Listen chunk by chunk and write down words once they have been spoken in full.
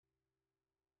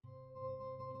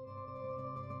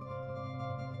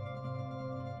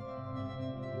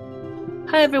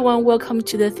Hi everyone, welcome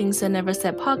to the Things I Never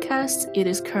Said podcast. It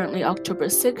is currently October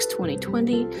 6,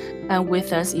 2020, and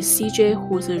with us is CJ,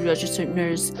 who is a registered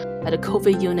nurse at a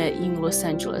COVID unit in Los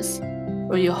Angeles.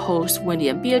 We're your hosts, Wendy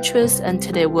and Beatrice, and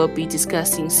today we'll be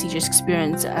discussing CJ's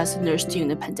experience as a nurse during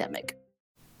the pandemic.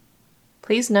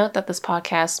 Please note that this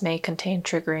podcast may contain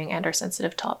triggering and/or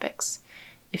sensitive topics.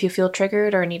 If you feel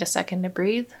triggered or need a second to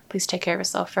breathe, please take care of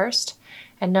yourself first,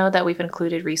 and know that we've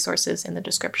included resources in the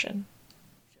description.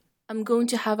 I'm going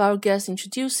to have our guest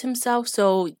introduce himself.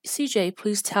 So, CJ,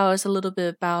 please tell us a little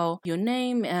bit about your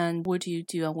name and what do you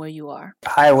do and where you are.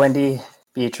 Hi, Wendy,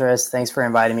 Beatrice. Thanks for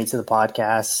inviting me to the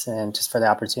podcast and just for the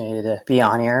opportunity to be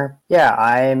on here. Yeah,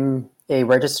 I'm a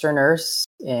registered nurse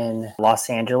in Los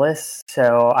Angeles.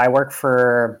 So I work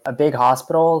for a big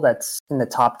hospital that's in the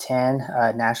top 10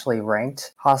 nationally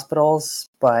ranked hospitals,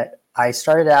 but I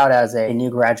started out as a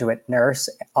new graduate nurse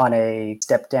on a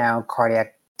step-down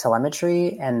cardiac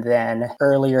telemetry. And then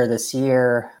earlier this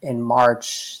year in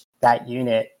March, the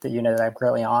unit that I'm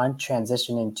currently on,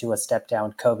 transitioned into a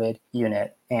step-down COVID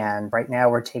unit. And right now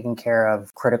we're taking care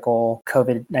of critical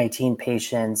COVID-19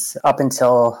 patients up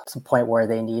until some point where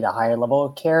they need a higher level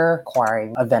of care,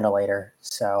 requiring a ventilator.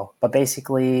 But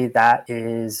basically that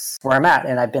is where I'm at.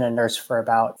 And I've been a nurse for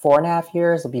about 4.5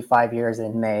 years. It'll be 5 years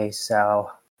in May.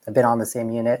 So I've been on the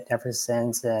same unit ever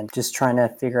since and just trying to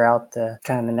figure out the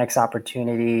next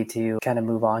opportunity to kind of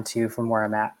move on to from where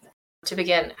I'm at. To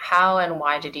begin, how and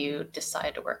why did you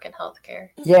decide to work in healthcare?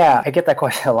 Yeah, I get that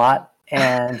question a lot.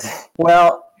 And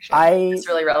well, it's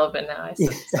really relevant now, I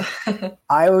suppose.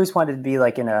 I always wanted to be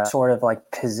in a sort of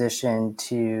position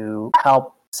to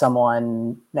help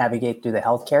someone navigate through the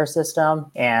healthcare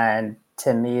system. And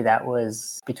to me, that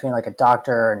was between a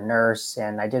doctor or a nurse.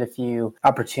 And I did a few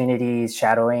opportunities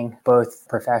shadowing both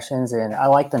professions. And I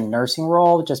like the nursing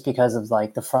role just because of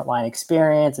the frontline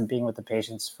experience and being with the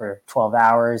patients for 12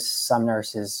 hours. Some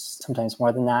nurses, sometimes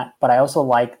more than that. But I also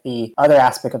like the other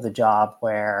aspect of the job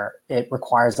where it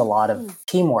requires a lot of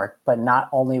teamwork, but not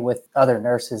only with other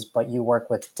nurses, but you work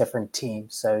with different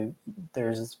teams. So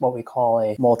there's what we call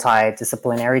a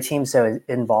multidisciplinary team. So it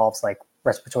involves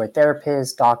respiratory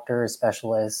therapists, doctors,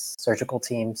 specialists, surgical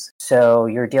teams. So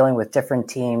you're dealing with different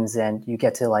teams and you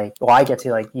get to I get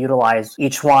to utilize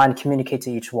each one, communicate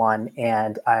to each one.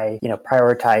 And I,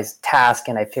 prioritize tasks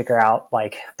and I figure out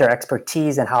their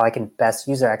expertise and how I can best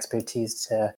use their expertise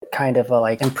to kind of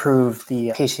improve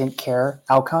the patient care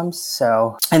outcomes.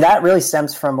 So, and that really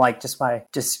stems from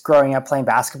just growing up playing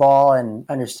basketball and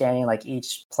understanding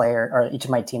each player or each of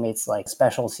my teammates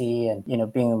specialty and,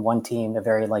 being in one team, a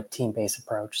very team-based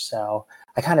approach. So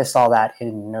I kind of saw that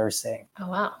in nursing. Oh,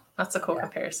 wow. That's a cool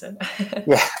comparison.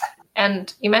 Yeah.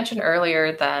 And you mentioned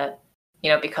earlier that,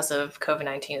 because of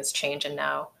COVID-19 has changed and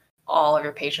now all of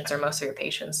your patients or most of your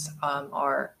patients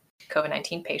are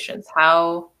COVID-19 patients.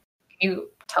 Can you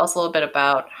tell us a little bit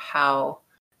about how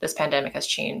this pandemic has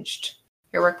changed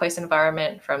your workplace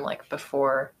environment from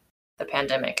before the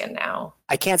pandemic and now?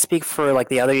 I can't speak for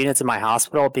the other units in my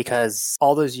hospital because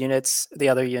all those units, the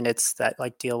other units that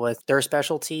deal with their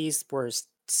specialties were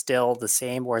still the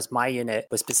same, whereas my unit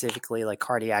was specifically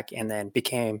cardiac and then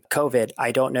became COVID.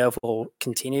 I don't know if it will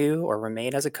continue or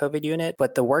remain as a COVID unit,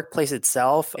 but the workplace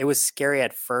itself, it was scary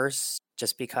at first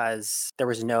just because there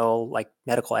was no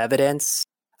medical evidence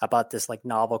about this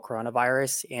novel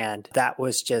coronavirus. And that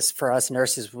was just, for us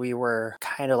nurses, we were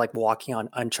kind of walking on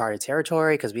uncharted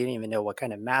territory because we didn't even know what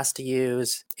kind of mask to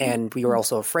use. And we were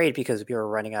also afraid because we were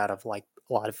running out of a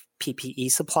lot of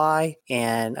PPE supply.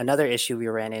 And another issue we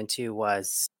ran into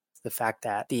was the fact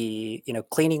that the,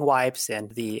 cleaning wipes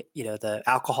and the, the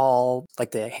alcohol,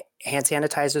 the hand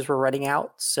sanitizers were running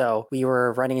out. So we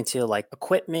were running into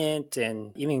equipment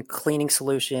and even cleaning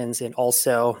solutions. And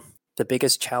also the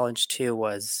biggest challenge too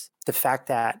was the fact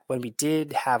that when we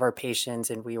did have our patients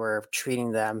and we were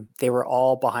treating them, they were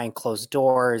all behind closed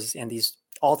doors and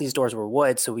all these doors were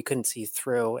wood, so we couldn't see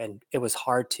through. And it was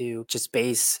hard to just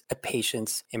base a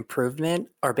patient's improvement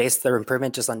or base their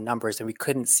improvement just on numbers. And we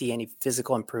couldn't see any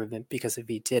physical improvement because if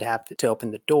we did have to open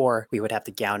the door, we would have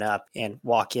to gown up and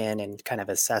walk in and kind of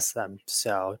assess them.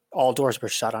 So all doors were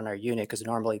shut on our unit because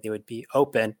normally they would be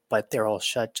open, but they're all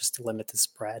shut just to limit the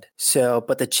spread. So,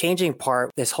 but the changing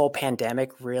part, this whole pandemic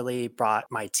really brought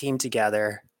my team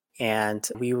together and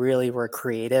we really were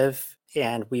creative.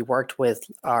 And we worked with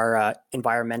our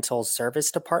environmental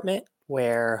service department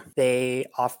where they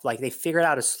figured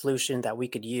out a solution that we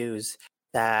could use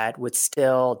that would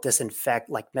still disinfect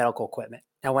medical equipment.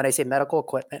 Now, when I say medical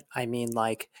equipment, I mean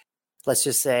let's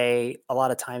just say a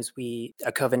lot of times a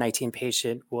COVID-19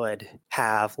 patient would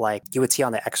have like, you would see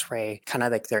on the x-ray kind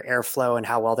of like their airflow and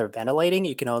how well they're ventilating.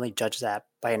 You can only judge that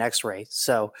by an x-ray.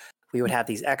 So we would have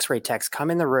these x-ray techs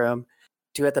come in the room,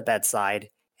 do at the bedside,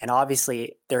 and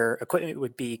obviously their equipment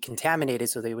would be contaminated.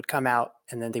 So they would come out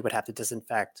and then they would have to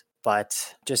disinfect.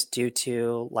 But just due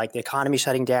to like the economy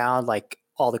shutting down, like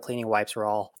all the cleaning wipes were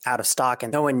all out of stock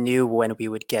and no one knew when we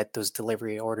would get those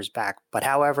delivery orders back. But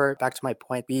however, back to my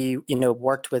point, we,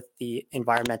 worked with the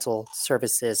environmental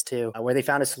services too, where they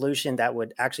found a solution that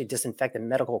would actually disinfect the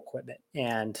medical equipment.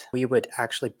 And we would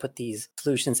actually put these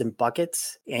solutions in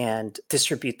buckets and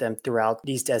distribute them throughout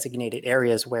these designated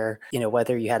areas where,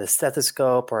 whether you had a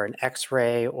stethoscope or an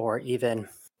x-ray or even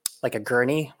like a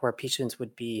gurney where patients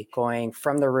would be going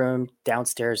from the room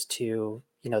downstairs to,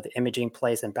 the imaging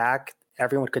place and back,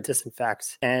 everyone could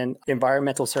disinfect. And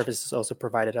environmental services also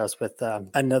provided us with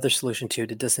another solution to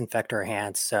disinfect our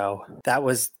hands. So that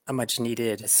was a much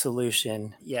needed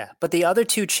solution. Yeah. But the other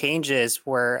two changes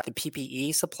were the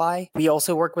PPE supply. We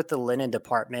also work with the linen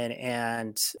department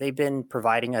and they've been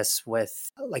providing us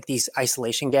with like these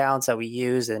isolation gowns that we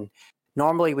use. And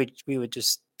normally we would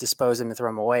just dispose them and throw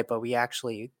them away. But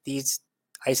these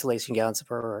isolation gowns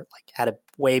were like had a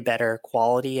way better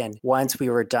quality. And once we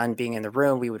were done being in the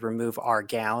room, we would remove our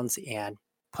gowns and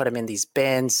put them in these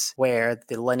bins where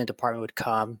the linen department would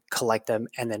come, collect them,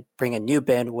 and then bring a new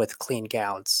bin with clean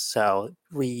gowns. So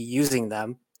reusing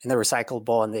them, and they're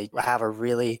recyclable, and they have a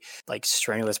really like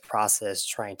strenuous process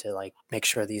trying to like make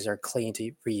sure these are clean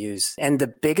to reuse. And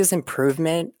the biggest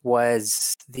improvement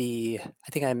was I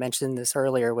think I mentioned this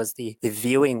earlier, was the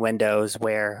viewing windows,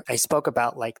 where I spoke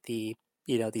about like these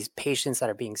patients that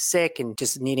are being sick and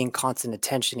just needing constant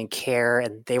attention and care,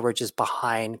 and they were just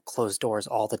behind closed doors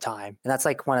all the time. And that's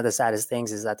like one of the saddest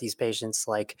things, is that these patients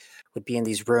like would be in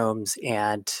these rooms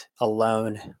and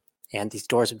alone, and these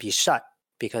doors would be shut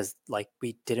because like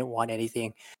we didn't want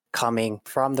anything coming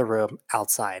from the room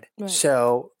outside. Right.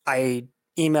 So I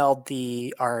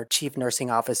emailed our chief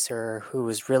nursing officer, who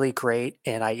was really great.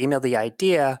 And I emailed the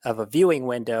idea of a viewing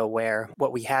window where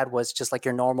what we had was just like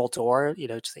your normal door,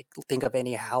 just like think of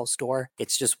any house door.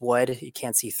 It's just wood. You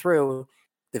can't see through.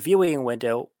 The viewing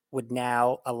window would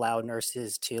now allow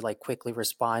nurses to like quickly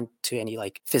respond to any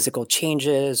like physical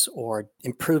changes or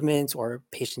improvements or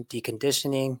patient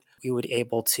deconditioning. We would be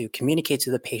able to communicate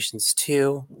to the patients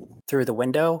too through the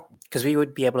window, because we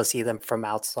would be able to see them from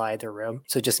outside their room.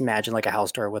 So just imagine like a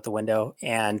house door with a window,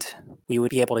 and we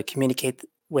would be able to communicate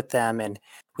with them, and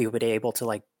we would be able to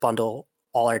like bundle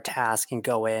all our tasks and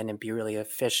go in and be really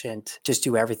efficient, just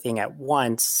do everything at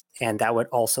once. And that would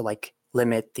also like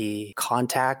limit the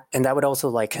contact, and that would also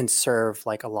like conserve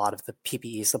like a lot of the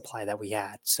PPE supply that we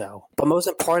had. So, but most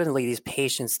importantly, these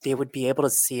patients, they would be able to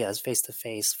see us face to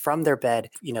face from their bed.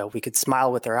 We could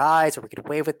smile with their eyes, or we could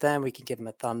wave with them, we could give them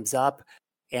a thumbs up.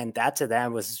 And that to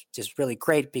them was just really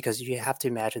great, because you have to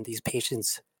imagine these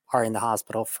patients are in the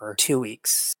hospital for 2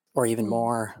 weeks or even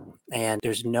more, and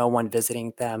there's no one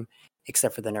visiting them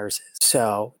except for the nurses.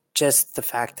 So just the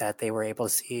fact that they were able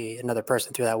to see another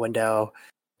person through that window,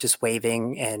 just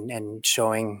waving and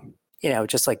showing,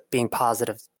 just like being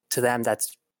positive to them,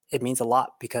 it means a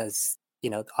lot, because,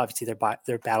 obviously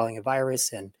they're battling a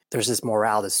virus, and there's this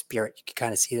morale, this spirit, you can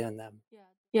kind of see it in them.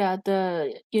 Yeah,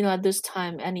 at this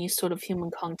time, any sort of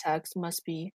human contact must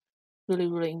be really,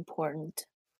 really important.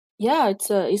 Yeah,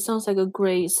 it sounds like a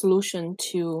great solution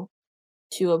to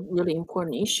a really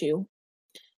important issue.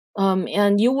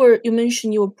 And you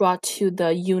mentioned you were brought to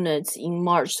the units in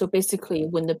March, so basically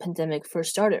when the pandemic first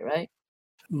started, right?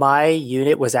 My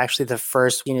unit was actually the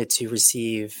first unit to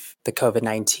receive the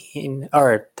COVID-19,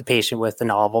 or the patient with the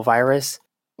novel virus.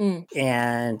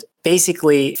 And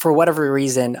basically, for whatever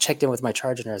reason, I checked in with my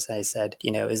charge nurse and I said,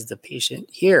 is the patient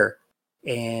here?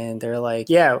 And they're like,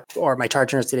 yeah, or my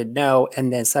charge nurse didn't know.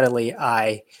 And then suddenly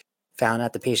I found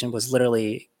out the patient was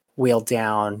literally wheeled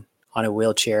down on a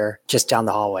wheelchair just down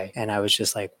the hallway. And I was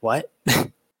just like, what?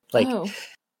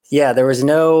 Yeah, there was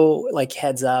no like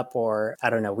heads up, or I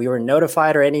don't know, we were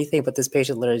notified or anything, but this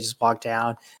patient literally just walked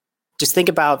down. Just think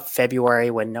about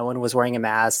February when no one was wearing a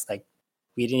mask. Like,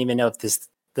 we didn't even know if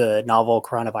the novel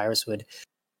coronavirus would,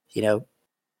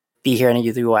 be here in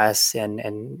the US.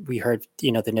 And we heard, the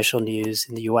initial news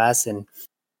in the US, and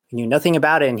we knew nothing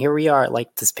about it. And here we are,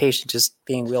 like this patient just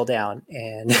being wheeled down.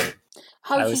 And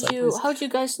how did you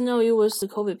guys know it was the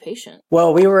COVID patient?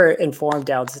 Well, we were informed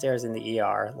downstairs in the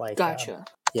ER. Like, gotcha.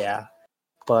 Yeah.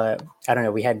 but I don't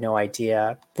know, we had no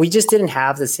idea. We just didn't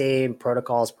have the same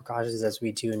protocols, precautions as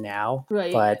we do now.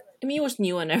 Right. But I mean, it was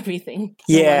new and everything.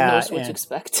 Yeah, No one knows what to and-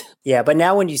 expect. yeah, but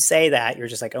now when you say that, you're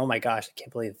just like, oh my gosh, I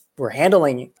can't believe we're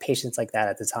handling patients like that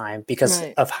at the time because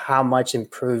Right. of how much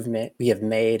improvement we have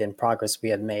made and progress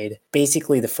we have made.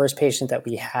 Basically, the first patient that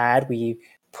we had, we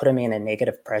put him in a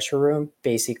negative pressure room.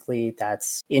 Basically,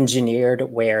 that's engineered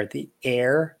where the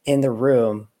air in the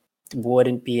room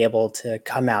wouldn't be able to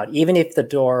come out. Even if the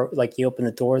door, like you open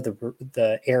the door,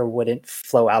 the air wouldn't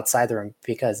flow outside the room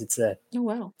because it's a, Oh,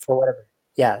 wow. for whatever.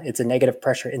 Yeah, it's a negative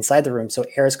pressure inside the room. So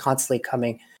air is constantly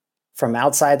coming from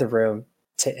outside the room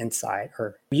to inside.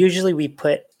 Or usually we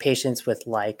put patients with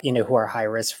like, who are high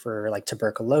risk for like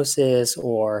tuberculosis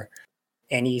or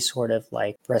any sort of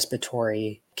like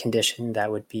respiratory condition that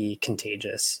would be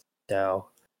contagious. So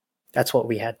that's what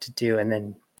we had to do. And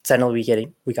then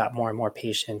suddenly we got more and more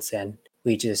patients and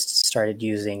we just started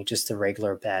using just the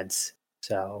regular beds.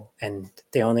 So, and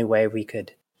the only way we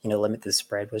could, limit the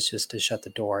spread was just to shut the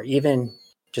door, even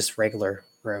just regular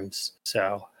rooms.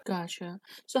 So Gotcha.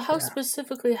 So how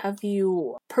specifically have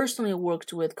you personally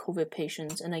worked with COVID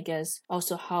patients? And I guess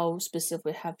also how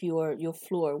specifically have your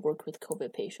floor worked with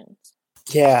COVID patients?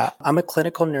 Yeah, I'm a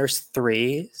clinical nurse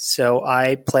 3, so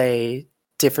I play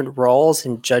different roles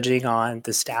in judging on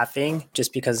the staffing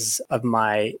just because of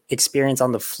my experience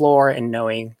on the floor and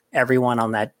knowing everyone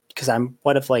on that, because I'm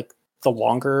one of like the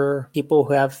longer people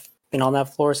who have been on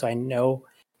that floor. So I know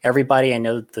everybody. I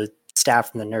know the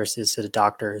staff from the nurses to the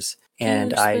doctors.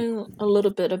 And Can you explain a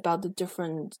little bit about the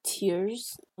different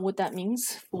tiers, what that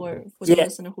means for the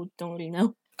listener who don't really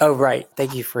know? Oh, right.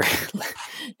 Thank you for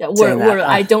saying that.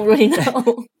 I don't really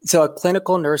know. So a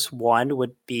clinical nurse 1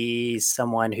 would be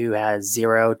someone who has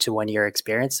 0 to 1 year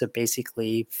experience. So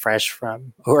basically fresh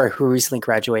from, or who recently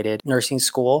graduated nursing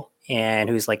school and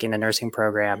who's like in a nursing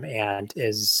program and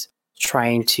is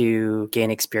trying to gain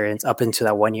experience up into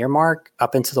that 1 year mark.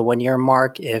 Up into the 1 year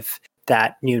mark, if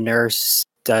that new nurse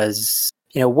does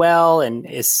well and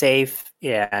is safe,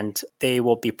 and they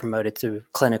will be promoted to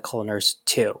clinical nurse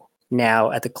 2.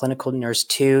 Now, at the clinical nurse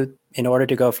 2, in order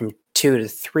to go from 2 to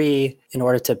 3, in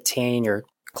order to obtain your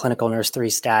clinical nurse 3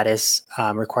 status,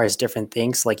 requires different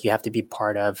things. Like you have to be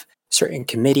part of certain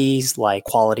committees like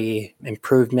quality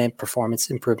improvement, performance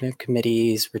improvement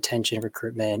committees, retention,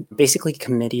 recruitment, basically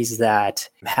committees that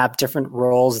have different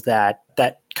roles that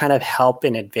kind of help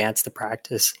and advance the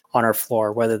practice on our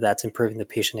floor, whether that's improving the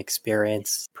patient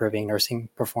experience, improving nursing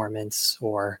performance,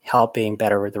 or helping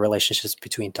better the relationships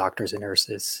between doctors and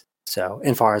nurses. So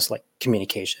as far as like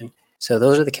communication. So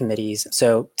those are the committees.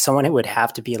 So someone who would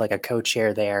have to be like a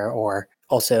co-chair there, or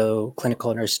also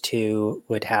clinical nurse 2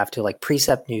 would have to like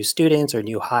precept new students or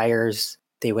new hires.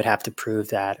 They would have to prove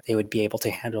that they would be able to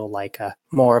handle like a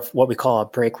more of what we call a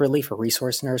break relief or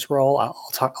resource nurse role.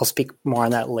 I'll speak more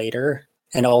on that later.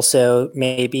 And also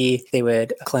maybe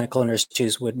clinical nurse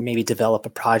 2s would maybe develop a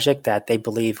project that they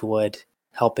believe would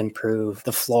help improve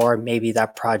the floor. Maybe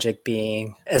that project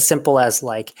being as simple as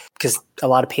like, because a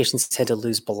lot of patients tend to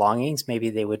lose belongings, maybe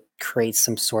they would create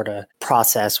some sort of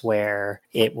process where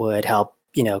it would help,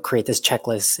 create this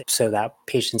checklist so that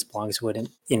patients' belongings wouldn't,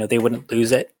 they wouldn't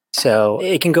lose it. So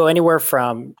it can go anywhere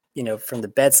from, from the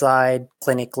bedside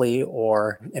clinically,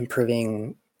 or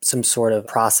improving some sort of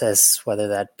process, whether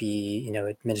that be,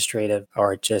 administrative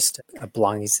or just a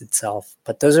belongings itself.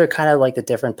 But those are kind of like the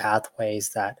different pathways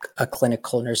that a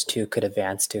clinical nurse 2 could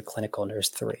advance to clinical nurse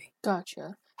 3.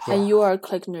 Gotcha. Yeah. And you are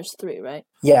clinical nurse 3, right?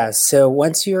 Yeah. So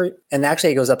once and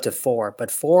actually it goes up to 4,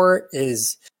 but 4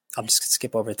 is, I'm just going to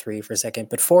skip over 3 for a second,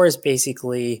 but 4 is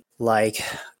basically like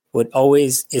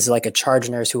is like a charge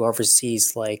nurse who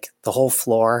oversees like the whole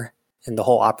floor and the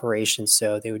whole operation.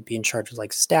 So they would be in charge of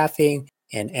like staffing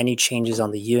and any changes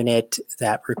on the unit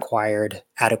that required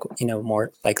adequate,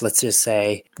 more like, let's just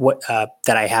say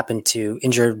that I happened to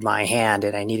injure my hand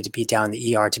and I needed to be down in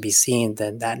the ER to be seen,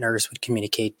 then that nurse would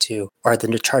communicate to, or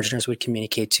the charge nurse would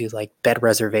communicate to like bed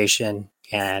reservation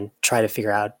and try to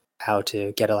figure out how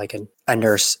to get a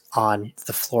nurse on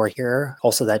the floor here.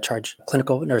 Also that charge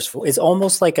clinical nurse is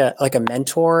almost like a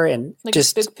mentor and like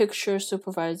just a big picture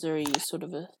supervisory sort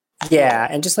of a. Yeah.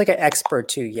 And just like an expert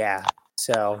too. Yeah.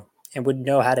 So, and would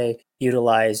know how to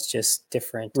utilize just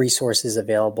different resources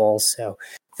available. So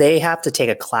they have to take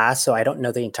a class. So I don't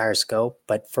know the entire scope,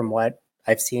 but from what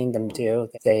I've seen them do,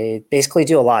 they basically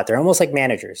do a lot. They're almost like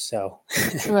managers. So,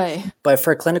 right. But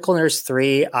for clinical nurse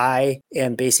 3, I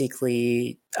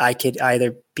could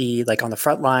either be like on the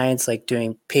front lines, like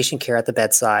doing patient care at the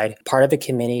bedside, part of a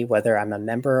committee, whether I'm a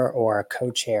member or a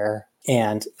co-chair,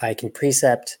 and I can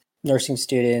precept nursing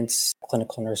students,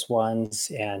 clinical nurse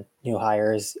ones, and new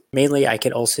hires. Mainly, I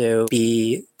could also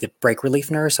be the break relief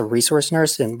nurse, a resource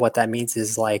nurse. And what that means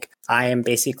is like, I am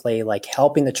basically like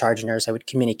helping the charge nurse. I would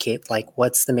communicate like,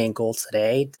 what's the main goal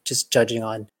today, just judging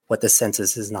on what the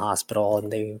census is in the hospital.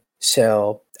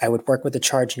 So I would work with the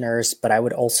charge nurse, but I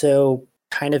would also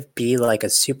kind of be like a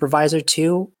supervisor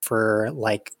too for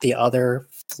like the other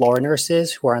floor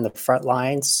nurses who are on the front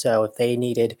lines. So if they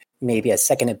needed maybe a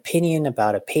second opinion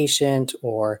about a patient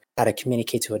or how to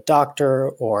communicate to a doctor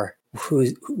or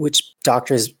which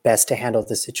doctor is best to handle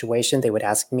the situation, they would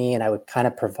ask me, and I would kind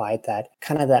of provide that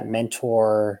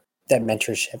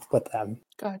mentorship with them.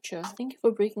 Gotcha. Thank you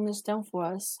for breaking this down for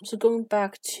us. So going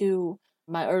back to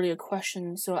my earlier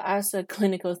question, so as a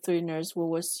clinical 3 nurse, what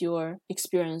was your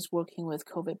experience working with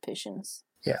COVID patients?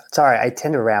 Yeah, sorry, I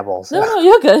tend to ramble. So. No,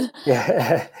 you're good.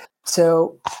 Yeah.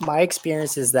 So my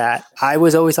experience is that I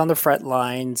was always on the front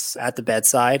lines at the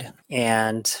bedside.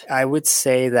 And I would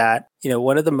say that,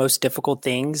 one of the most difficult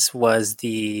things was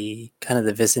the kind of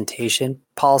the visitation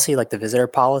policy, like the visitor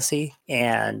policy.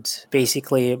 And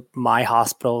basically my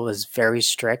hospital was very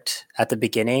strict at the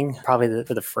beginning, probably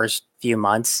for the first few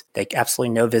months, like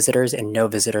absolutely no visitors and no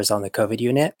visitors on the COVID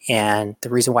unit. And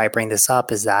the reason why I bring this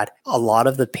up is that a lot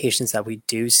of the patients that we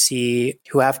do see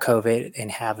who have COVID and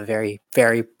have a very,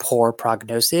 very poor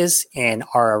prognosis and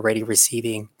are already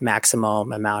receiving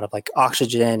maximum amount of like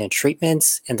oxygen and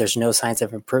treatments, and there's no signs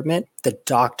of improvement, the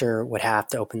doctor would have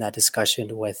to open that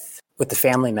discussion with the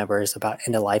family members about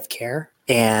end-of-life care.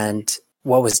 And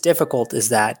what was difficult is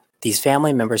that these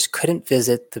family members couldn't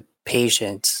visit the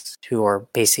patients who are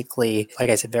basically,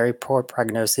 like I said, very poor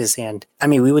prognosis. And I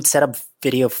mean, we would set up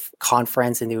video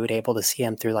conference and they would be able to see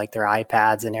them through like their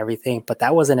iPads and everything, but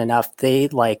that wasn't enough. The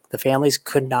families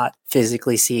could not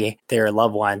physically see their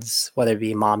loved ones, whether it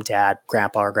be mom, dad,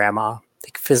 grandpa, or grandma. They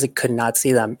physically could not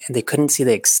see them, and they couldn't see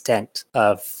the extent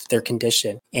of their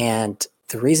condition. And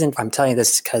the reason I'm telling you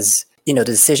this is because, the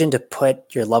decision to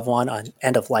put your loved one on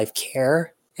end of life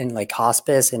care in like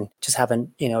hospice and just have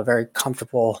very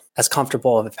comfortable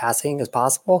of a passing as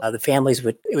possible, the families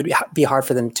it would be hard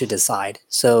for them to decide.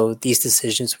 So these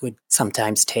decisions would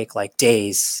sometimes take like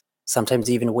days, sometimes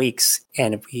even weeks.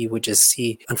 And we would just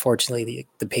see, unfortunately,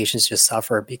 the patients just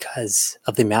suffer because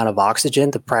of the amount of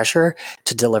oxygen, the pressure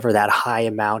to deliver that high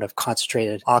amount of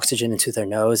concentrated oxygen into their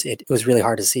nose. It was really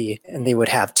hard to see. And they would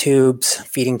have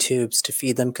feeding tubes to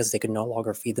feed them because they could no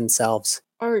longer feed themselves.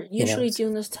 Are usually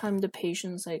during this time the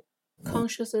patients like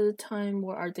conscious at the time,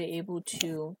 or are they able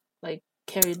to like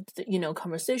carry the,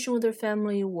 conversation with their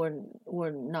family,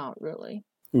 or not really?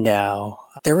 No,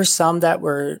 there were some that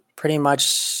were pretty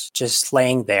much just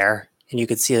laying there, and you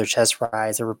could see their chest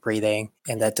rise, they were breathing,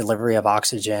 and that delivery of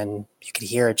oxygen, you could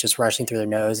hear it just rushing through their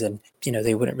nose, and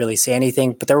they wouldn't really say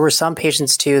anything. But there were some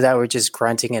patients too that were just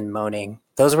grunting and moaning.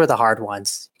 Those were the hard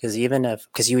ones, because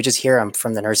you would just hear them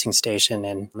from the nursing station,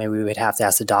 and maybe we would have to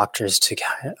ask the doctors to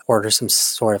kind of order some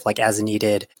sort of like as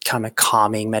needed kind of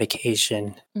calming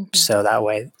medication. Mm-hmm. So that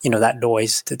way, that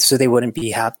noise, so they wouldn't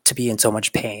have to be in so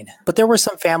much pain. But there were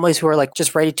some families who were like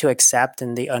just ready to accept,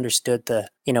 and they understood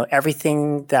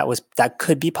everything that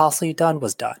could be possibly done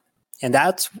was done. And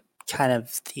that's kind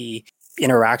of the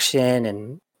interaction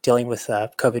and dealing with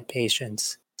COVID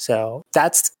patients. So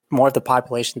that's more of the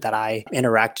population that I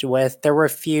interacted with. There were a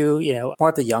few, more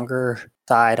of the younger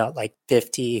side, like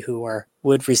 50, who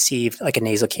would receive like a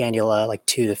nasal cannula, like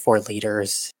 2 to 4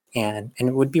 liters, and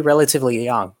would be relatively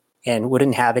young and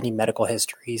wouldn't have any medical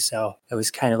history. So it was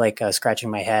kind of like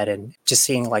scratching my head and just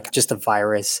seeing like just the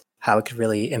virus, how it could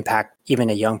really impact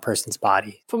even a young person's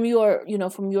body. From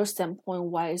your standpoint,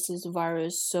 why is this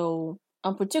virus so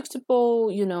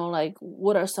unpredictable? Like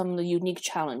what are some of the unique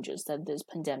challenges that this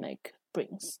pandemic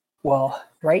brings? Well,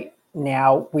 right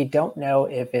now, we don't know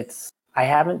if I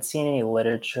haven't seen any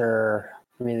literature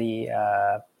really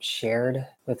shared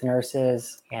with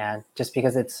nurses, and just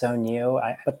because it's so new,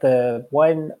 but the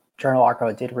one journal article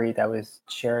I did read that was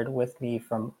shared with me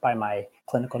by my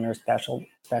clinical nurse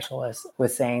specialist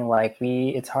was saying like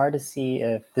it's hard to see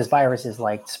if this virus is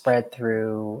like spread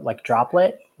through like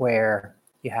droplet, where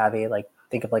you have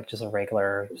think of like just a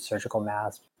regular surgical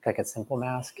mask, like a simple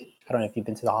mask. I don't know if you've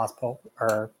been to the hospital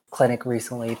or clinic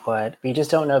recently, but we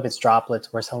just don't know if it's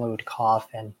droplets where someone would cough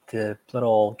and the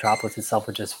little droplets itself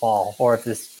would just fall, or if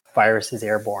this virus is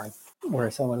airborne,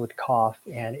 where someone would cough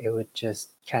and it would just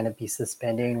kind of be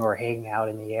suspending or hanging out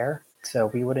in the air.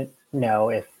 So we wouldn't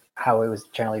know how it was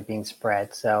generally being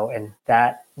spread. So, and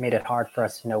that made it hard for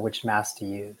us to know which mask to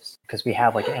use, because we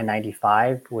have like an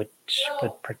N95, which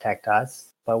would protect us,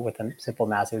 but with a simple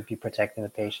mask, it would be protecting the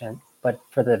patient. But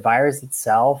for the virus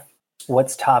itself,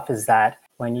 what's tough is that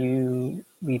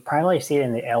we primarily see it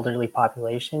in the elderly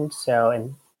population. So,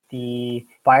 and the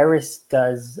virus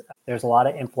there's a lot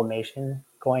of inflammation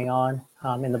going on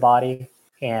in the body.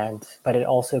 But it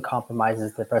also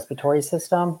compromises the respiratory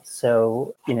system.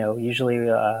 So,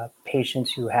 usually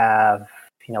patients who have,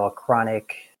 a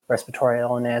chronic respiratory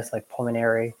illness like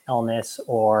pulmonary illness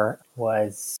or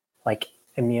was like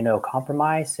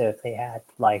immunocompromised. So if they had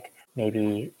like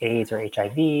maybe AIDS or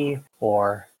HIV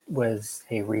or was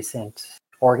a recent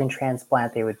organ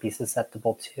transplant, they would be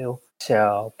susceptible to.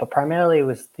 So, but primarily it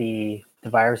was the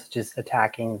virus just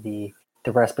attacking the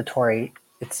respiratory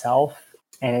itself.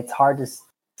 And it's hard to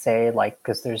say, like,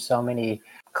 because there's so many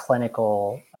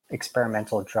clinical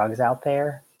experimental drugs out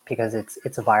there because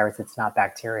it's a virus, it's not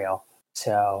bacterial.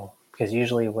 So, because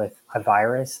usually with a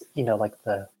virus, like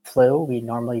the flu, we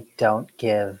normally don't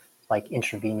give like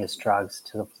intravenous drugs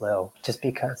to the flu just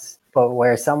because. But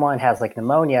where someone has like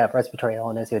pneumonia, respiratory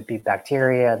illness, it would be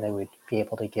bacteria and they would be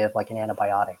able to give like an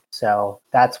antibiotic. So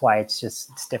that's why it's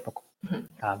difficult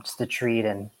just to treat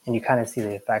and you kind of see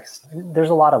the effects. There's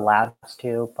a lot of labs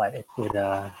too, but it would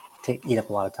eat up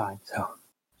a lot of time. So,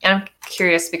 and I'm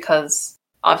curious because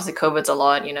obviously COVID's a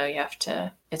lot,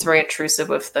 it's very intrusive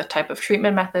with the type of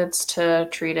treatment methods to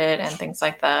treat it and things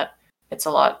like that. It's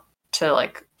a lot to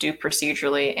like do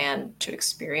procedurally and to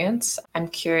experience. I'm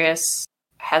curious,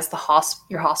 has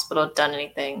your hospital done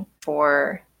anything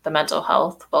for the mental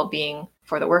health well-being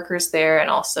for the workers there and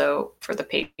also for the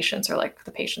patients or like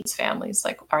the patients' families?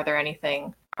 Like, are there any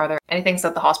things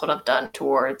that the hospital have done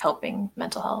towards helping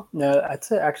mental health? No,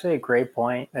 that's actually a great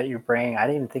point that you bring. I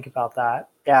didn't even think about that.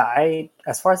 Yeah,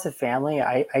 as far as the family,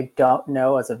 I don't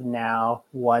know as of now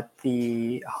what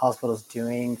the hospital's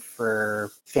doing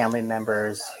for family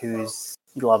members whose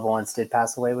loved ones did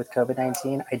pass away with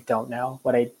COVID-19. I don't know.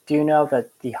 What I do know that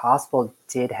the hospital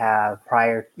did have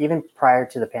even prior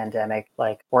to the pandemic,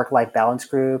 like work-life balance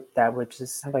group that would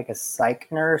just have like a psych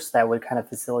nurse that would kind of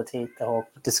facilitate the whole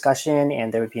discussion.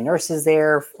 And there would be nurses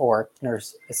there or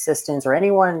nurse assistants or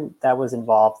anyone that was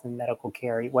involved in medical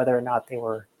care, whether or not they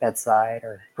were bedside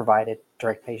or provided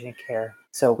direct patient care.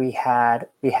 So we had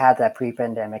that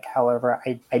pre-pandemic. However,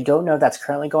 I don't know if that's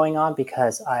currently going on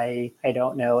because I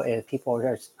don't know if people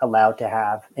are allowed to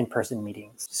have in-person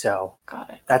meetings. So got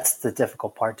it. That's the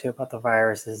difficult part too about the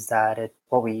virus is that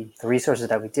the resources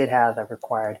that we did have that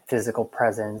required physical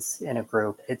presence in a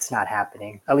group, it's not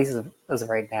happening, at least as of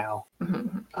right now.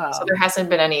 Mm-hmm. So there hasn't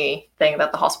been anything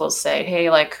that the hospitals say, hey,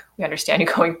 like, we understand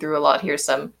you're going through a lot. Here's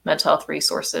some mental health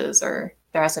resources, or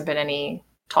there hasn't been any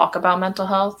talk about mental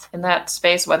health in that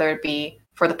space, whether it be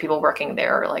for the people working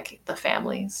there or like the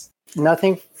families?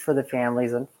 Nothing for the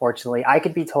families, unfortunately. I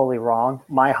could be totally wrong.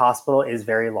 My hospital is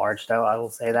very large, though. I will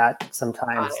say that.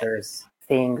 Sometimes there's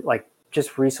things like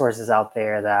just resources out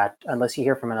there that unless you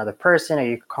hear from another person or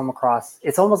you come across,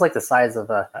 it's almost like the size of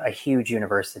a huge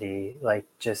university. Like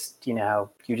just, you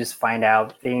just find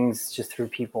out things just through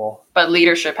people. But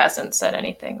leadership hasn't said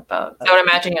anything about, I would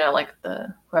imagine, like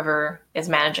whoever is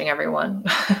managing everyone.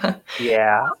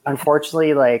 Yeah,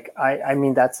 unfortunately, like, I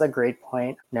mean, that's a great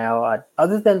point. Now,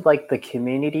 other than like the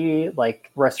community,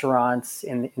 like restaurants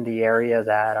in the area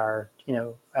that are,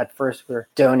 at first we're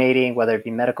donating, whether it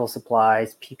be medical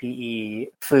supplies, PPE,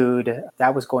 food,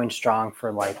 that was going strong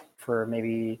for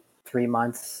maybe 3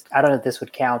 months. I don't know if this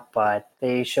would count, but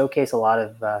they showcase a lot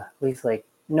of at least like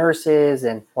nurses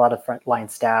and a lot of frontline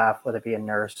staff, whether it be a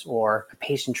nurse or a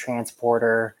patient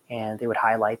transporter, and they would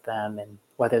highlight them, and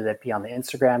whether that be on the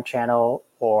Instagram channel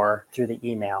or through the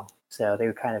email. So they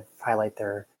would kind of highlight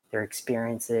their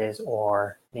experiences,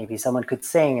 or maybe someone could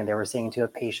sing and they were singing to a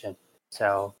patient.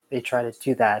 So they try to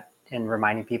do that and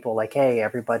reminding people like, hey,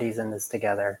 everybody's in this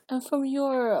together. And from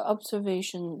your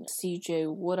observation,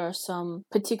 CJ, what are some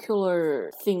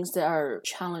particular things that are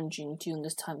challenging during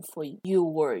this time for you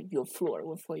or your floor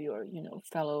or for your,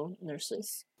 fellow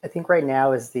nurses? I think right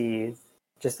now is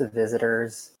just the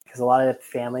visitors, because a lot of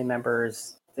family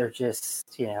members, they're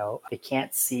just, they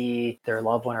can't see their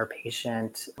loved one or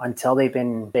patient until they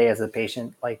as a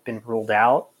patient, like been ruled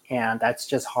out. And that's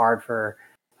just hard for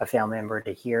a family member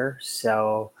to hear.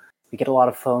 So we get a lot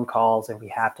of phone calls and we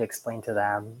have to explain to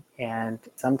them. And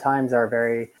sometimes there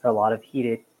are a lot of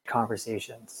heated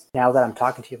conversations. Now that I'm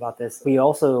talking to you about this, we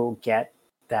also get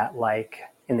that like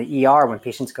in the ER, when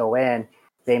patients go in,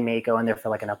 they may go in there for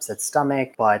like an upset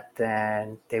stomach, but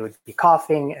then they would be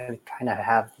coughing and kind of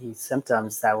have these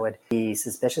symptoms that would be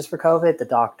suspicious for COVID. The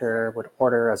doctor would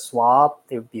order a swab.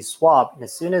 They would be swabbed. And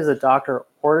as soon as the doctor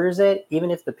orders it, even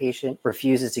if the patient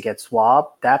refuses to get swabbed,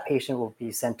 that patient will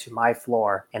be sent to my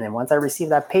floor. And then once I receive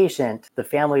that patient, the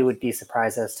family would be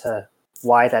surprised as to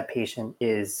why that patient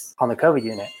is on the COVID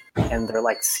unit. And they're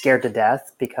like scared to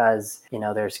death because,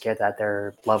 they're scared that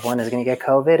their loved one is going to get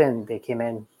COVID and they came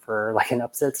in for like an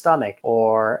upset stomach,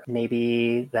 or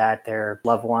maybe that their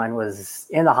loved one was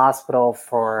in the hospital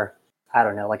for, I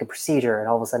don't know, like a procedure and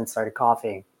all of a sudden started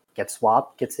coughing, gets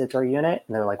swabbed, gets into our unit,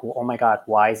 and they're like, well, oh my God,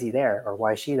 why is he there? Or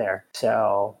why is she there?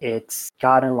 So it's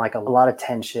gotten like a lot of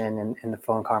tension in the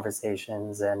phone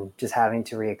conversations and just having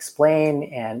to re-explain.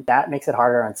 And that makes it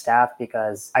harder on staff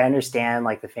because I understand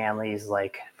like the family's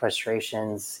like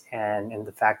frustrations and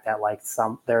the fact that like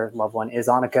their loved one is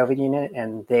on a COVID unit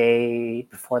and they,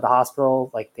 before the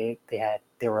hospital, like they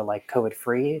were like COVID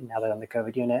free. Now they're on the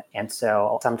COVID unit. And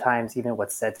so sometimes even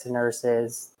what's said to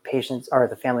nurses, patients or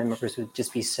the family members would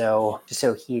just be so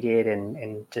heated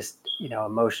and just,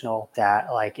 emotional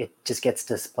that like it just gets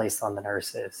displaced on the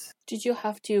nurses. Did you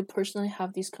have to personally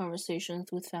have these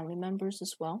conversations with family members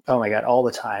as well? Oh my God, all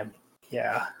the time.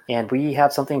 Yeah. And we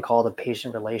have something called a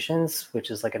patient relations,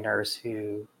 which is like a nurse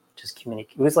who just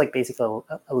communicates. It was like basically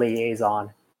a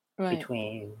liaison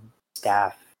between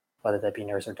staff, whether that be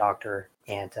nurse or doctor,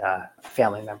 and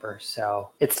family members. So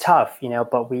it's tough,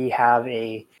 but we have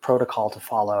a protocol to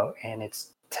follow, and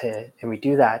we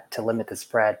do that to limit the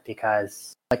spread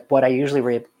because like what I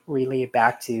usually relay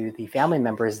back to the family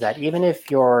members that even if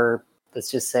your,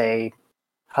 let's just say,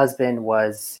 husband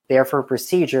was there for a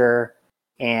procedure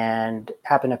and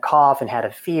happened to cough and had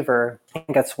a fever and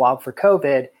got swabbed for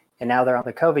COVID, and now they're on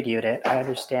the COVID unit, I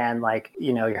understand like,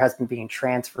 your husband being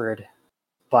transferred.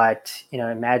 But,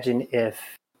 imagine if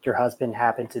your husband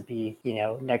happened to be,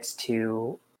 next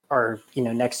to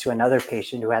another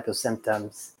patient who had those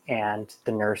symptoms and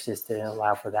the nurses didn't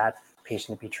allow for that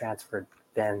patient to be transferred,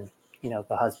 then,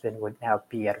 the husband would now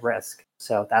be at risk.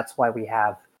 So that's why we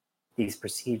have these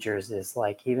procedures is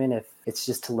like, even if it's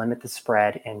just to limit the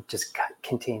spread and just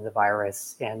contain the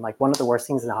virus. And like one of the worst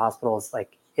things in the hospital is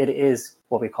like, it is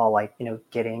what we call like,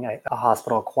 getting a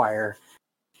hospital acquire,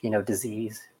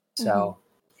 disease. So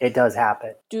it does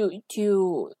happen. Do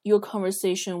your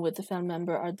conversation with the family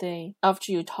member, are they,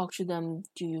 after you talk to them,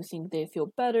 do you think they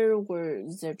feel better, or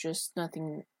is there just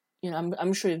nothing?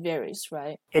 I'm sure it varies,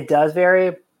 right? It does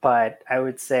vary, but I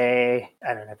would say,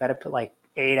 I don't know, if I had to put like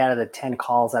 8 out of the 10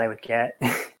 calls that I would get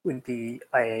would be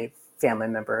a family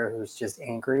member who's just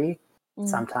angry.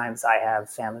 Sometimes I have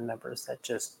family members that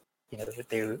just,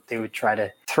 they would try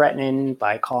to threaten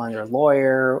by calling their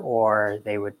lawyer, or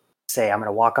they would say, I'm going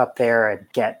to walk up there and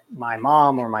get my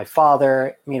mom or my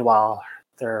father. Meanwhile,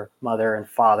 their mother and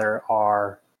father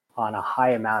are on a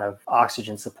high amount of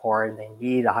oxygen support and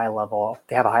they have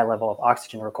a high level of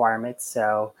oxygen requirements.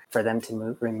 So for them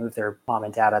to remove their mom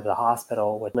and dad out of the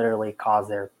hospital would literally cause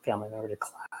their family member to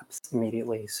collapse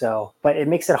immediately. So, but it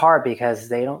makes it hard because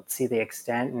they don't see the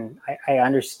extent. And I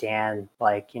understand,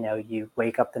 like, you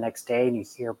wake up the next day and you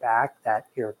hear back that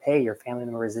your family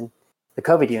member is in the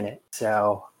COVID unit.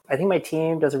 So I think my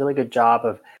team does a really good job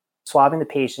of swabbing the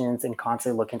patients and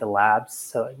constantly looking at the labs.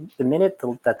 So the minute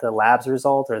that the labs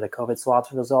result or the COVID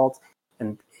swabs result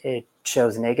and it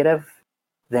shows negative,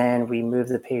 then we move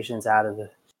the patients out of the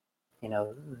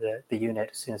unit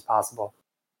as soon as possible.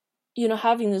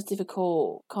 Having this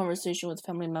difficult conversation with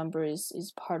family members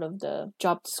is part of the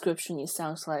job description, it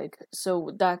sounds like.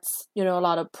 So that's, a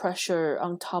lot of pressure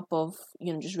on top of,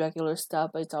 just regular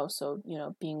stuff. It's also,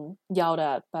 being yelled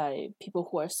at by people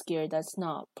who are scared. That's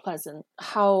not pleasant.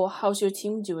 How's your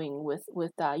team doing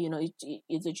with that?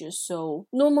 Is it just so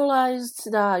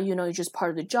normalized that, it's just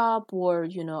part of the job, or,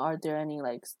 are there any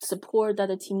like support that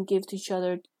the team gives to each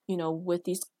other, with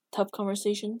these tough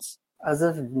conversations? As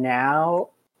of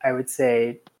now, I would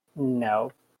say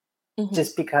no,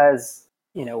 just because,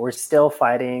 we're still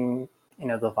fighting,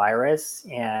 the virus,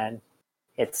 and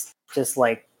it's just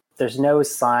like, there's no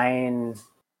sign,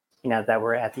 that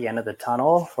we're at the end of the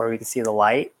tunnel where we can see the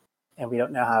light, and we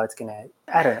don't know how it's going to,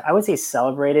 I don't know, I would say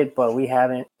celebrated, but we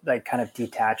haven't like kind of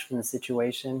detached from the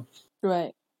situation.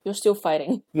 Right. You're still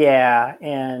fighting. Yeah.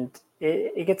 And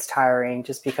it gets tiring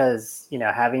just because,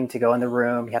 having to go in the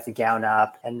room, you have to gown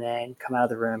up, and then come out of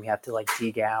the room, you have to like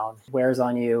de-gown, wears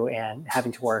on you, and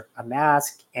having to wear a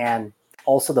mask, and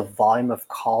also the volume of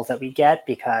calls that we get,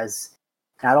 because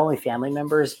not only family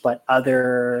members, but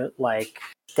other like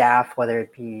staff, whether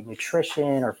it be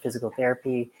nutrition or physical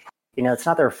therapy, it's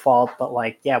not their fault, but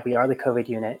like, yeah, we are the COVID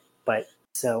unit, but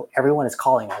so everyone is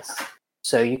calling us.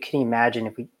 So you can imagine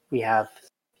if we have,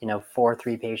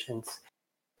 3 patients,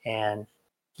 and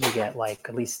you get like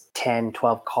at least 10,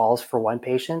 12 calls for one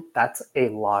patient, that's a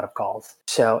lot of calls.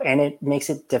 So, and it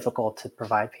makes it difficult to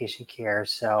provide patient care.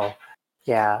 So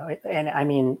Yeah, and I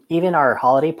mean, even our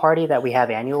holiday party that we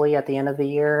have annually at the end of the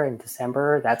year in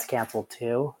December, that's canceled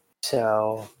too.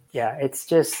 So, yeah, it's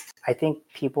just, I think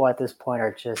people at this point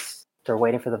are just, they're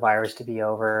waiting for the virus to be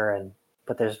over.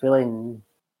 But there's really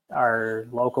our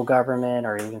local government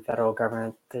or even federal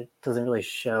government that doesn't really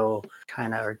show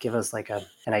kind of or give us like an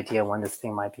idea when this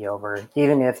thing might be over,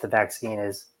 even if the vaccine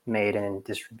is made and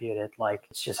distributed. Like,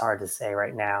 it's just hard to say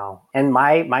right now. And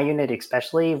my unit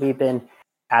especially, we've been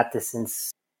at this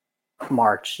since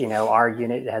March. Our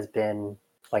unit has been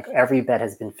like every bed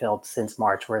has been filled since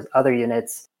March, whereas other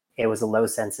units, it was a low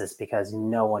census because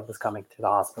no one was coming to the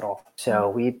hospital. So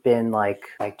we've been like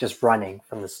just running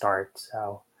from the start.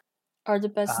 So Are the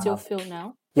beds still filled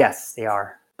now? yes, they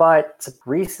are. But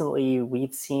recently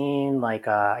we've seen like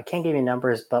I can't give you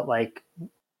numbers, but like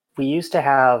we used to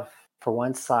have for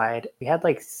one side, we had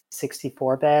like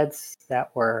 64 beds that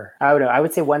were, I don't know, I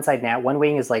would say one side now, one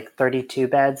wing is like 32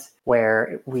 beds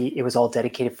where it was all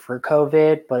dedicated for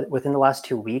COVID. But within the last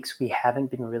 2 weeks, we haven't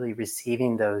been really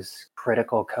receiving those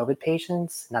critical COVID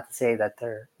patients. Not to say that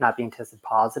they're not being tested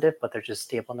positive, but they're just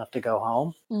stable enough to go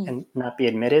home and not be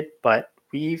admitted. But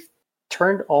we've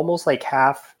turned almost like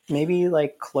half, maybe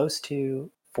like close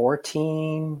to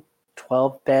 14,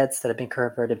 12 beds that have been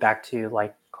converted back to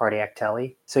like cardiac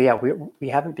tele. So yeah, we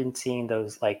haven't been seeing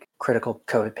those like critical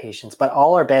COVID patients, but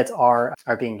all our beds are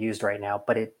being used right now.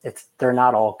 But they're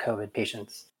not all COVID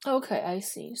patients. Okay, I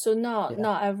see. So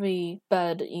not every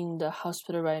bed in the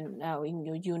hospital right now in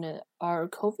your unit are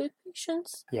COVID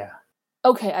patients? Yeah.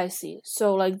 Okay, I see.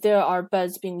 So like there are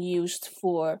beds being used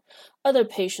for other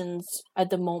patients at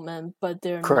the moment, but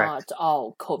they're Correct. not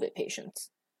all COVID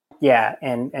patients. Yeah,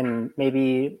 and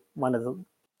maybe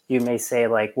you may say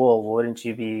like, well, wouldn't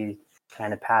you be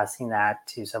kind of passing that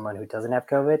to someone who doesn't have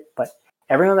COVID? But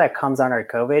everyone that comes on our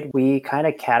COVID, we kind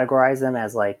of categorize them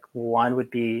as like one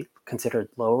would be considered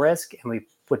low risk, and we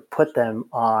would put them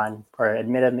on or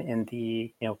admit them in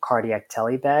the cardiac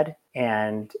tele bed,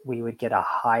 and we would get a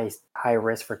high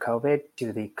risk for COVID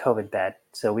to the COVID bed.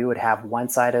 So we would have one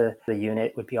side of the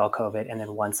unit would be all COVID, and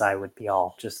then one side would be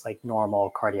all just like normal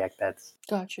cardiac beds.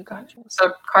 Gotcha.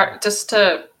 So just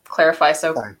to clarify,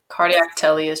 so cardiac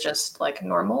tele is just like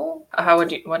normal?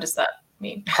 What does that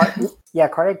mean?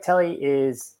 Cardiac tele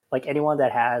is like anyone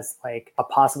that has like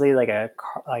possibly like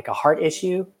a heart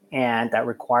issue and that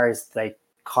requires like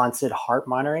constant heart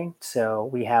monitoring. So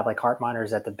we have like heart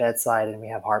monitors at the bedside and we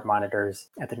have heart monitors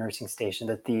at the nursing station.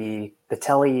 That the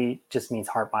tele just means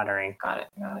heart monitoring. Got it.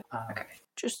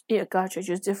 Okay. Gotcha.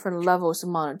 Just different levels of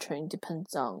monitoring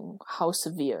depends on how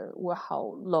severe or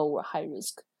how low or high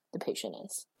risk the patient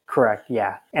is. Correct.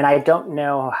 Yeah. And I don't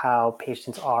know how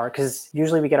patients are, because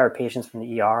usually we get our patients from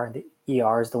the ER. The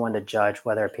ER is the one to judge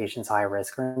whether a patient's high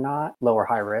risk or not, low or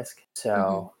high risk.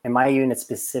 So in my unit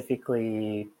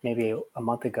specifically, maybe a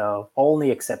month ago,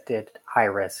 only accepted high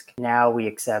risk. Now we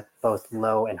accept both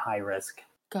low and high risk.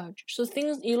 Gotcha. So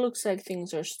it looks like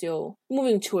things are still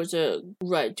moving towards the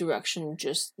right direction,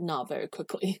 just not very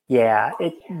quickly. Yeah.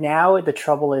 Now the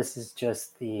trouble is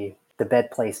just the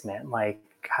bed placement. Like,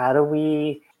 how do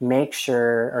we make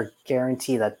sure or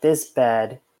guarantee that this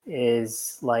bed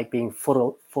is like being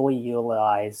fully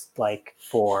utilized like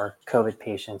for COVID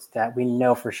patients that we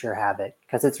know for sure have it?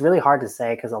 Because it's really hard to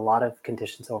say because a lot of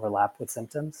conditions overlap with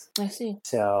symptoms. I see.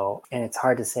 So, and it's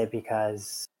hard to say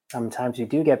because sometimes you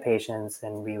do get patients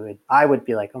and I would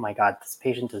be like, oh my God, this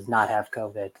patient does not have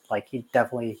COVID. Like, he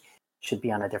definitely should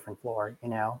be on a different floor,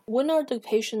 When are the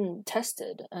patient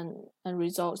tested and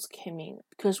results came in?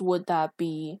 Because would that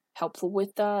be helpful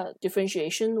with that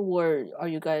differentiation, or are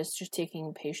you guys just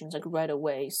taking patients like right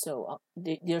away, so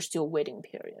they're still waiting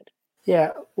period?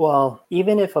 Yeah, well,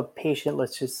 even if a patient,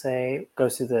 let's just say,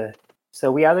 goes through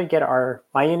so we either get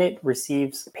my unit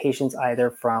receives patients either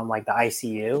from like the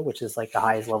ICU, which is like the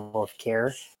highest level of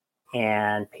care,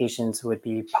 and patients would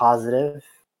be positive,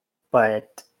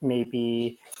 but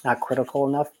maybe not critical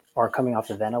enough or coming off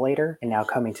the ventilator and now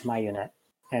coming to my unit,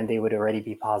 and they would already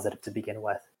be positive to begin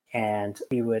with. And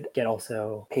we would get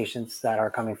also patients that are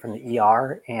coming from the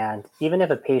ER. And even if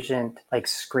a patient like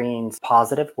screens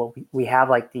positive, we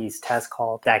have like these tests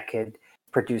called that could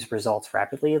produce results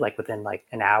rapidly, like within like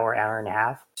an hour and a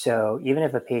half. So even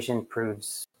if a patient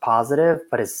proves positive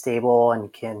but is stable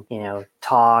and can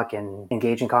talk and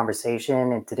engage in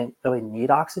conversation and didn't really need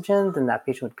oxygen, then that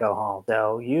patient would go home.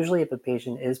 So usually if a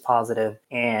patient is positive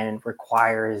and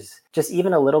requires just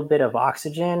even a little bit of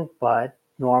oxygen but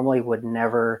normally would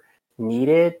never need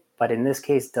it, but in this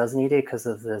case does need it because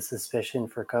of the suspicion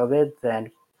for COVID, then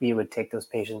we would take those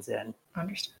patients in.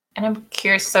 Understood. And I'm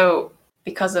curious, so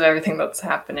because of everything that's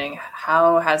happening,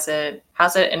 how has it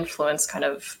influenced kind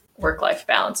of work-life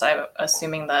balance? I'm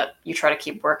assuming that you try to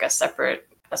keep work as separate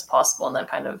as possible and then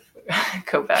kind of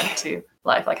go back to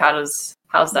life. Like how's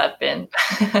that been?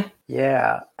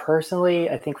 Yeah, personally,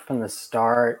 I think from the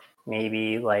start,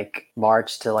 maybe like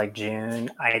March to like June,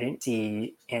 I didn't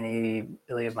see any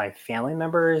really of my family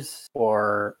members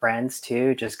or friends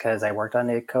too, just because I worked on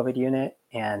the COVID unit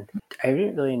and I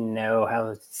didn't really know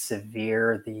how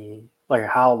severe like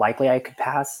how likely I could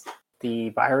pass the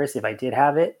virus if I did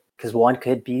have it. Because one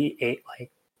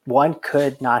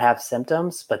could not have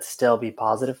symptoms but still be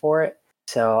positive for it.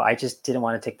 So I just didn't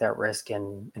want to take that risk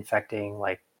in infecting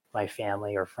like my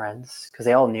family or friends because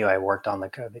they all knew I worked on the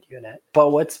COVID unit. But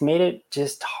what's made it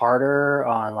just harder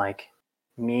on like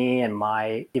me and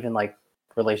my even like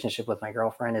relationship with my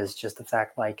girlfriend is just the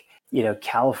fact like,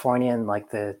 California and like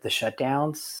the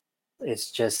shutdowns,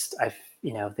 it's just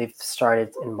they've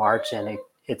started in March and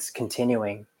it's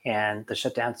continuing, and the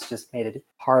shutdowns just made it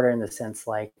harder in the sense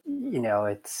like,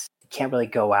 it's you can't really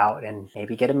go out and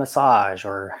maybe get a massage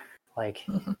or like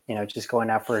just going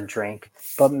out for a drink.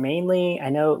 But mainly I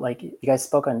know like you guys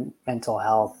spoke on mental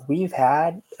health. We've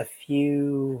had a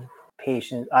few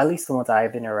patients, at least the ones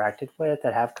I've interacted with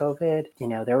that have COVID,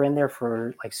 they're in there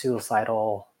for like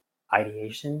suicidal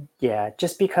ideation. Yeah,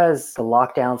 just because the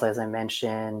lockdowns, as I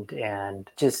mentioned, and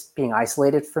just being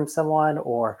isolated from someone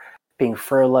or being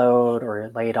furloughed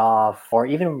or laid off or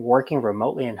even working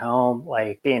remotely at home,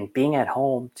 like being at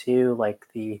home too, like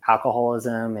the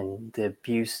alcoholism and the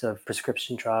abuse of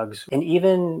prescription drugs, and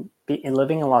even in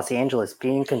living in Los Angeles,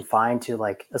 being confined to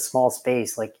like a small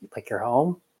space, like your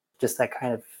home, just that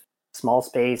kind of small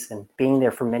space and being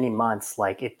there for many months,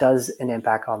 like it does an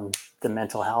impact on the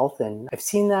mental health. And I've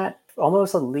seen that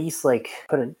almost at least like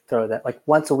throw that like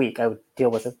once a week I would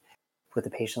deal with a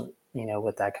patient,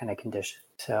 with that kind of condition.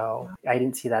 So I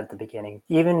didn't see that at the beginning.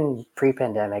 Even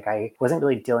pre-pandemic, I wasn't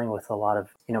really dealing with a lot of,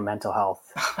 mental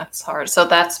health. That's hard. So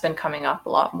that's been coming up a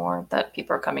lot more, that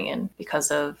people are coming in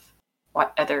because of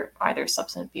either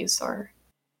substance abuse or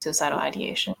suicidal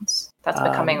ideations. That's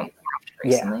becoming more often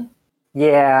recently.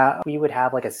 Yeah, we would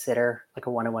have like a sitter, like a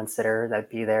one-on-one sitter that'd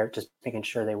be there just making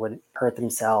sure they wouldn't hurt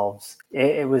themselves.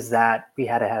 It was that we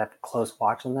had to have a close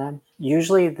watch on them.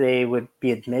 Usually they would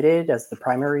be admitted as the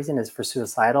primary reason is for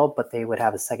suicidal, but they would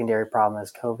have a secondary problem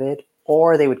as COVID,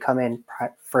 or they would come in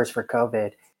first for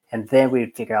COVID, and then we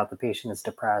would figure out the patient is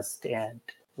depressed and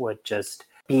would just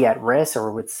be at risk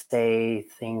or would say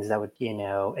things that would,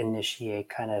 initiate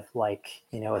kind of like,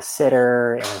 a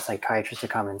sitter and a psychiatrist to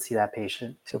come and see that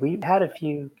patient. So we've had a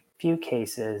few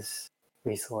cases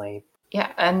recently.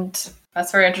 Yeah, and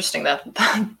that's very interesting that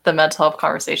the mental health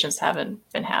conversations haven't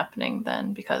been happening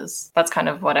then, because that's kind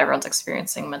of what everyone's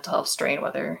experiencing, mental health strain,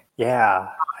 whether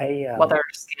scale.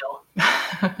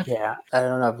 Yeah, I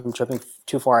don't know if I'm jumping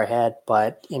too far ahead,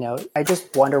 but I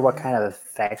just wonder what kind of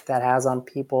effect that has on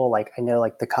people. Like I know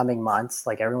like the coming months,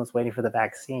 like everyone's waiting for the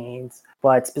vaccines,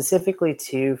 but specifically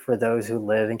too for those who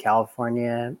live in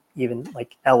California, even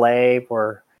like LA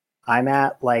where I'm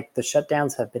at, like the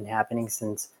shutdowns have been happening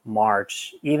since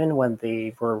March, even when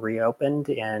they were reopened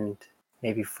and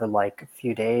maybe for like a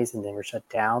few days and then were shut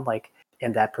down, like,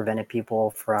 and that prevented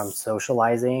people from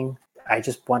socializing. I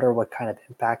just wonder what kind of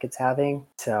impact it's having.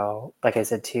 So, like I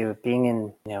said, too, being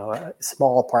in, a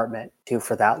small apartment too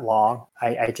for that long,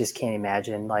 I just can't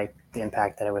imagine like the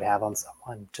impact that it would have on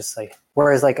someone. Just like,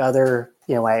 whereas like other,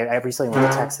 I recently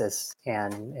went to Texas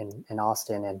and in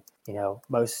Austin, and,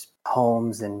 most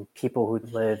homes and people who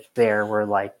lived there were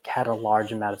like had a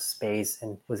large amount of space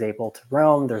and was able to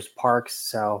roam. There's parks.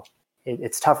 So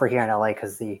it's tougher here in LA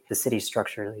because the city's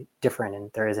structurally different and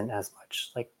there isn't as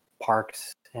much like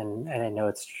parks. And I know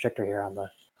it's stricter here on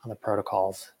the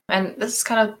protocols. And this is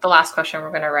kind of the last question we're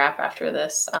going to wrap after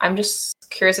this. I'm just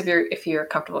curious if you're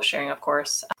comfortable sharing, of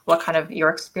course, what kind of your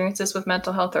experiences with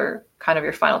mental health or kind of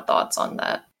your final thoughts on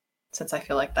that, since I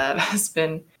feel like that has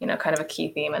been, kind of a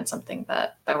key theme and something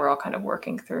that we're all kind of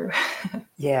working through.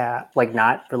 Yeah, like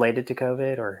not related to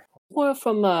COVID or? More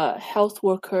from a health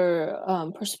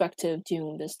worker perspective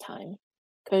during this time.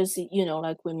 Because,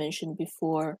 like we mentioned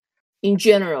before, in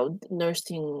general,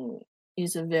 nursing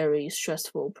is a very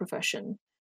stressful profession.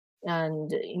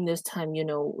 And in this time,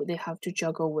 they have to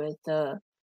juggle with the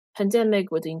pandemic,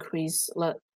 with increased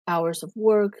hours of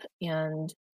work,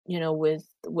 and, with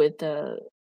the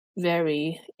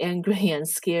very angry and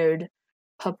scared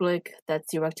public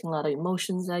that's directing a lot of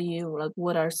emotions at you. Like,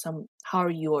 how are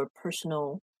your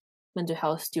personal mental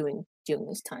health doing during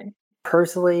this time?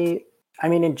 Personally, I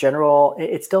mean, in general,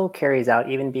 it still carries out,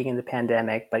 even being in the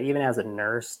pandemic, but even as a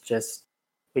nurse, just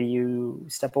when you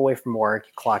step away from work,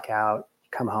 you clock out, you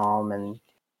come home, and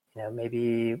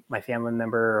maybe my family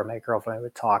member or my girlfriend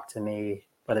would talk to me,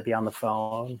 whether it be on the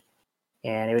phone,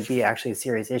 and it would be actually a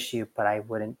serious issue, but I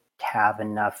wouldn't have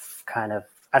enough kind of,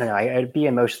 I don't know, I'd be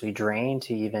emotionally drained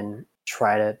to even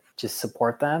try to just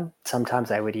support them.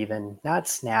 Sometimes I would even not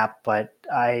snap, but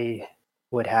I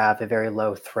would have a very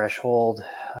low threshold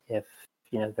if,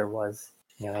 there was,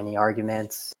 any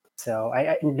arguments. So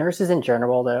nurses in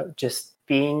general, though, just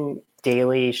being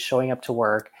daily, showing up to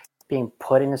work, being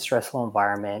put in a stressful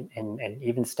environment, and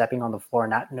even stepping on the floor,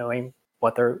 not knowing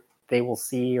what they will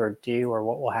see or do or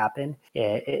what will happen,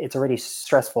 it's already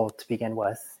stressful to begin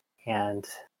with. And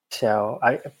so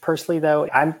I personally, though,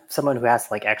 I'm someone who has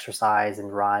to like exercise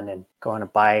and run and go on a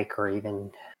bike or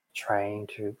even trying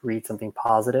to read something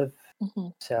positive. Mm-hmm.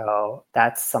 So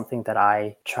that's something that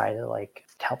I try to like,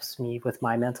 helps me with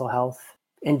my mental health.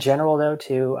 In general, though,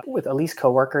 too, with at least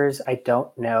coworkers, I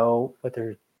don't know what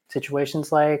their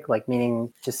situation's like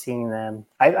meaning just seeing them.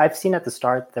 I've seen at the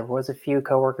start, there was a few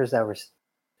coworkers that were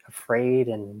afraid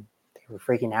and they were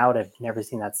freaking out. I've never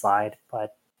seen that side,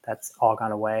 but that's all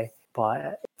gone away.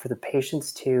 But for the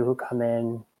patients too who come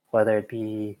in, whether it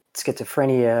be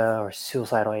schizophrenia or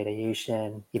suicidal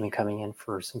ideation, even coming in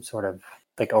for some sort of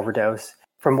like overdose,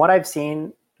 from what I've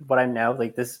seen, what I know,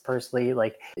 like this is personally,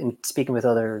 like in speaking with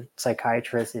other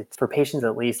psychiatrists, it's for patients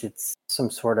at least, it's some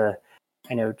sort of,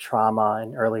 trauma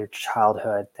in earlier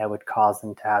childhood that would cause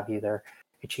them to have either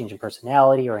a change in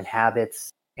personality or in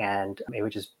habits, and it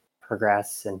would just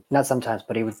progress, and not sometimes,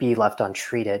 but it would be left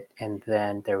untreated, and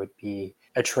then there would be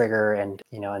a trigger, and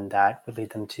and that would lead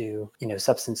them to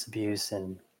substance abuse.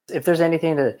 And if there's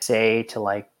anything to say to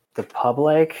like the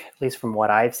public, at least from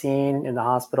what I've seen in the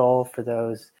hospital, for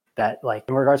those that like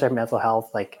in regards to mental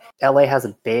health, like LA has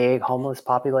a big homeless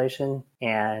population,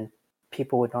 and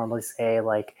people would normally say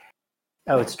like,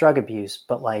 oh, it's drug abuse,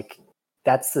 but like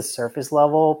that's the surface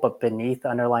level, but beneath the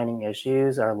underlying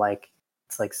issues are like,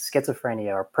 it's like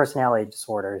schizophrenia or personality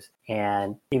disorders,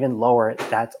 and even lower,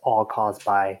 that's all caused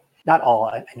by, not all,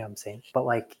 I know I'm saying, but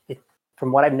like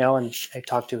from what I know and I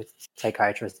talked to with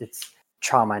psychiatrists, it's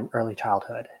trauma in early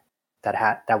childhood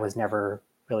that was never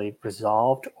really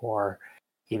resolved or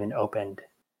even opened.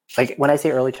 Like when I say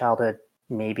early childhood,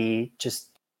 maybe just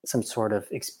some sort of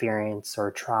experience or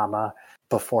trauma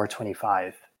before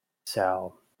 25.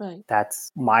 So Right.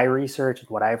 that's my research and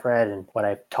what I've read and what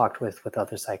I've talked with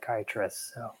other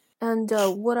psychiatrists. So. And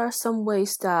what are some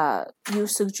ways that you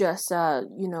suggest that,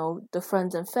 the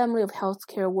friends and family of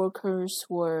healthcare workers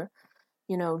or,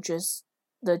 just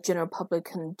the general public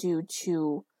can do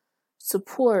to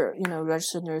support,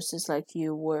 registered nurses like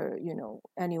you or,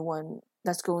 anyone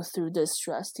that's going through this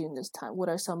stress during this time? What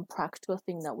are some practical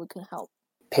things that we can help?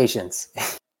 Patience.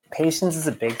 Patience is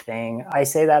a big thing. I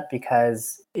say that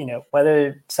because,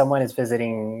 whether someone is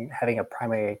having a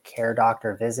primary care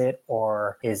doctor visit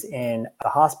or is in a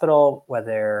hospital,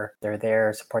 whether they're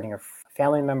there supporting a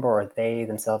family member or they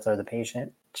themselves are the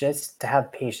patient, just to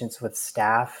have patience with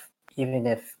staff, even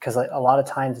if, because a lot of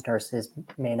times nurses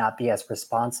may not be as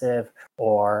responsive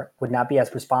or would not be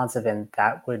as responsive, and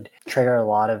that would trigger a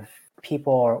lot of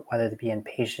people, whether they be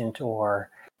inpatient or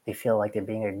they feel like they're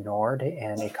being ignored,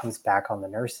 and it comes back on the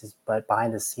nurses. But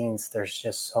behind the scenes, there's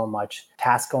just so much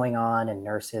task going on, and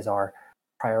nurses are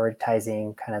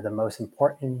prioritizing kind of the most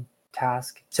important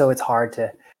task. So it's hard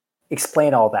to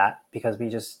explain all that because we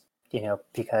just,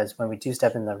 because when we do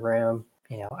step in the room,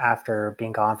 after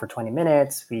being gone for 20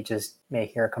 minutes, we just may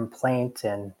hear a complaint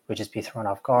and we just be thrown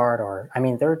off guard. Or,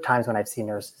 there are times when I've seen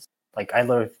nurses, like I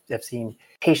literally have seen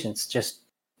patients, just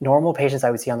normal patients I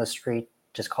would see on the street,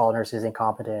 just call nurses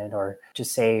incompetent or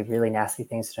just say really nasty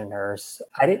things to a nurse.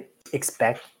 I didn't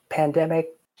expect pandemic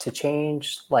to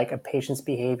change like a patient's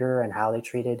behavior and how they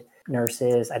treated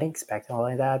nurses. I didn't expect all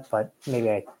of that, but maybe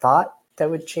I thought that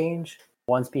would change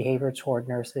one's behavior toward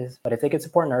nurses. But if they could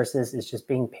support nurses, it's just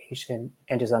being patient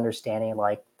and just understanding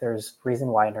like there's reason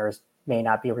why a nurse may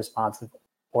not be responsive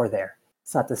or there.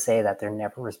 It's not to say that they're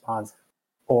never responsive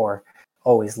or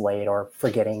always late or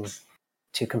forgetting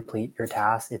to complete your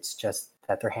task. It's just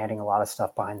that they're handling a lot of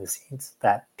stuff behind the scenes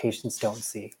that patients don't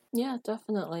see. Yeah,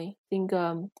 definitely. I think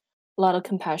a lot of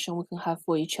compassion we can have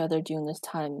for each other during this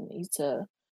time is the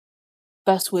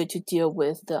best way to deal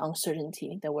with the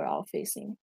uncertainty that we're all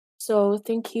facing. So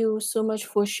thank you so much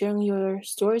for sharing your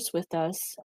stories with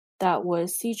us. That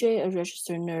was CJ, a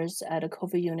registered nurse at a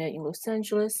COVID unit in Los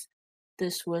Angeles.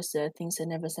 This was the Things I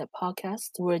Never Said podcast.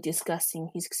 We're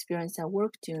discussing his experience at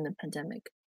work during the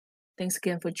pandemic. Thanks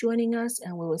again for joining us,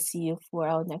 and we will see you for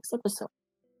our next episode.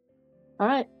 All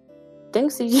right.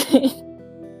 Thanks, CJ.